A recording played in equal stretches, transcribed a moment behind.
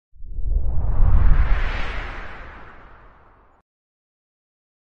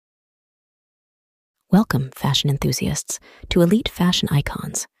Welcome, fashion enthusiasts, to Elite Fashion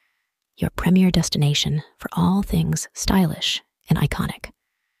Icons, your premier destination for all things stylish and iconic.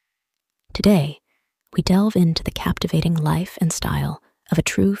 Today, we delve into the captivating life and style of a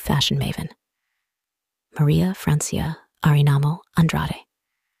true fashion maven, Maria Francia Areinamo Andrade.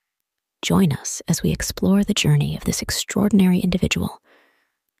 Join us as we explore the journey of this extraordinary individual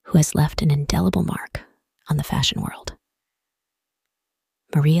who has left an indelible mark on the fashion world.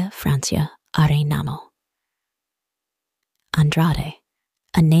 Maria Francia Areinamo. Andrade,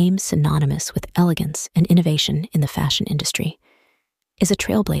 a name synonymous with elegance and innovation in the fashion industry, is a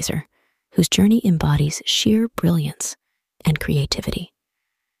trailblazer whose journey embodies sheer brilliance and creativity.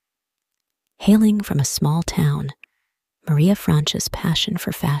 Hailing from a small town, Maria Francia's passion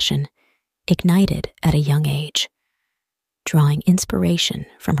for fashion ignited at a young age, drawing inspiration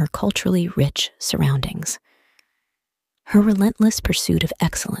from her culturally rich surroundings. Her relentless pursuit of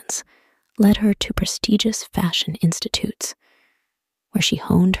excellence led her to prestigious fashion institutes, where she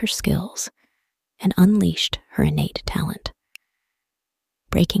honed her skills and unleashed her innate talent.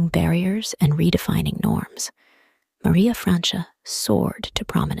 Breaking barriers and redefining norms, Maria Francia soared to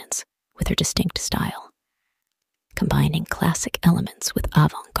prominence with her distinct style, combining classic elements with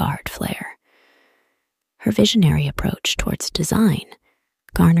avant-garde flair. Her visionary approach towards design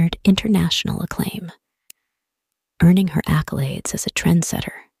garnered international acclaim, earning her accolades as a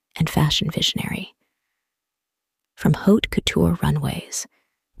trendsetter and fashion visionary. From haute couture runways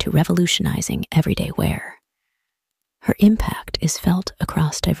to revolutionizing everyday wear, her impact is felt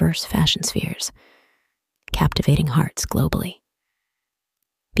across diverse fashion spheres, captivating hearts globally.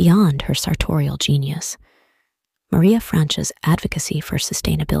 Beyond her sartorial genius, Maria Francia's advocacy for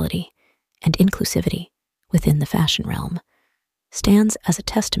sustainability and inclusivity within the fashion realm stands as a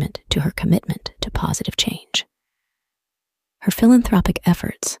testament to her commitment to positive change. Her philanthropic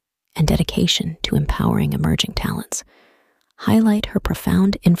efforts and dedication to empowering emerging talents highlight her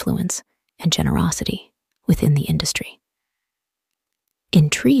profound influence and generosity within the industry.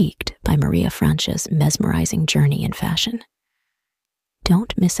 Intrigued by Maria Francia's mesmerizing journey in fashion?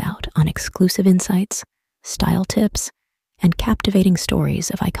 Don't miss out on exclusive insights, style tips, and captivating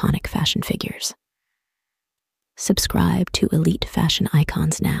stories of iconic fashion figures. Subscribe to Elite Fashion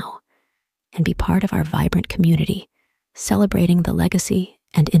Icons now and be part of our vibrant community celebrating the legacy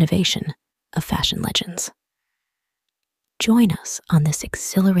and innovation of fashion legends. Join us on this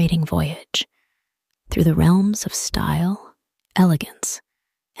exhilarating voyage through the realms of style, elegance,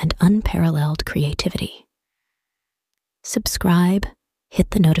 and unparalleled creativity. Subscribe,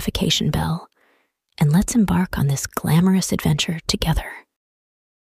 hit the notification bell, and let's embark on this glamorous adventure together.